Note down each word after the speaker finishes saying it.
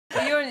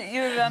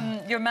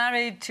you're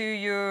married to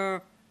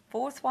your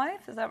fourth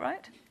wife, is that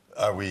right?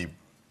 Are we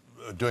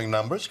doing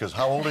numbers? Because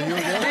how old are you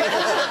again?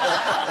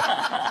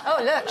 Oh,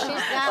 look,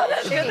 she's now...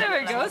 There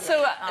we go.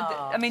 So,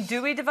 I mean,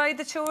 do we divide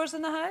the chores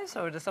in the house,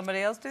 or does somebody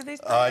else do these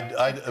things?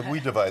 We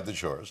divide the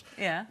chores.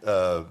 Yeah.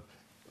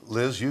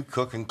 Liz, you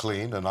cook and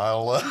clean, and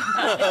I'll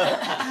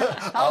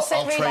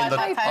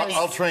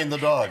train the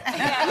dog.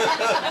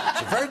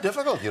 It's very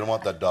difficult. You don't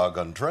want that dog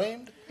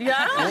untrained.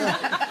 Yeah.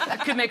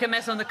 It could make a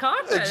mess on the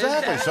carpet.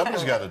 Exactly.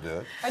 Somebody's got to do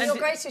it. And your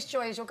greatest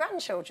joy is your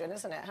grandchildren,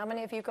 isn't it? How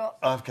many have you got?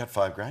 I've got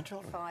 5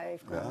 grandchildren.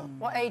 5. Yeah.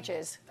 What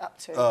ages up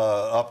to?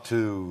 Up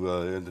to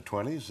in the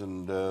 20s,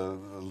 and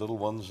little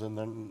ones in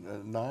the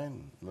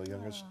 9. The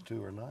youngest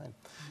 2 are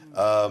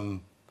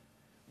 9.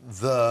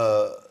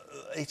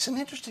 It's an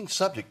interesting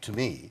subject to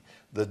me,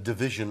 the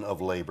division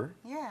of labor.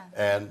 Yeah.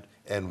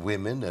 And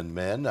women and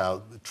men.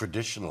 Now,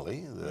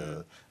 traditionally,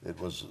 it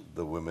was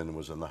the women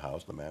was in the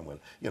house, the man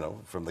went, you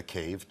know, from the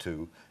cave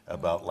to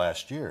about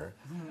last year,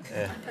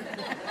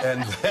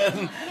 and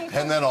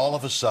then all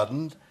of a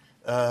sudden,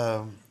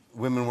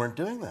 women weren't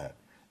doing that.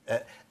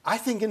 I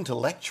think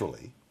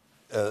intellectually,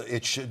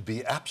 it should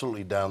be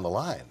absolutely down the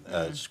line,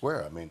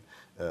 square. I mean,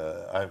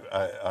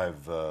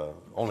 I've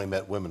only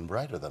met women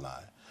brighter than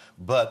I,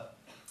 but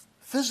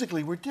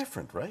physically we're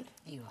different, right?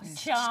 You are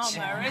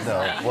charmer, isn't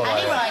no, he? well, and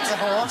he rides a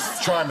horse.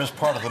 Charm is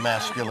part of the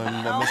masculine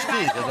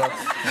mystique.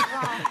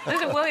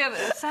 Listen, William,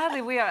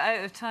 sadly we are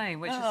out of time,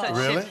 which is such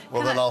Really?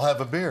 Well, then I'll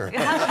have a beer.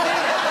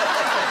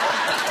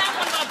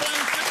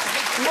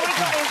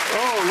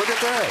 Oh, look at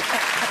that.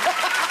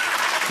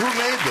 Who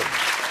made them?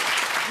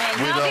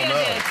 We don't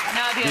know.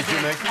 Nadia Did you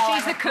make them? No,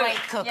 She's I'm a a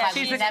great cook. Yeah, I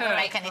she's mean, a never cook.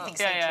 make anything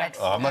so Yeah, yeah.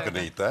 dreadful. Oh, I'm not going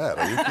to eat that.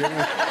 Are you kidding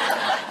me?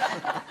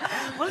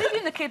 We'll leave you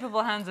in the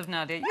capable hands of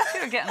Nadia. You two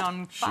are getting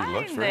on fine. She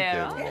looks very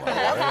there. capable.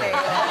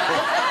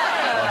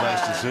 Oh,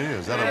 nice to see you.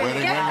 Is that a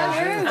wedding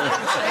ring?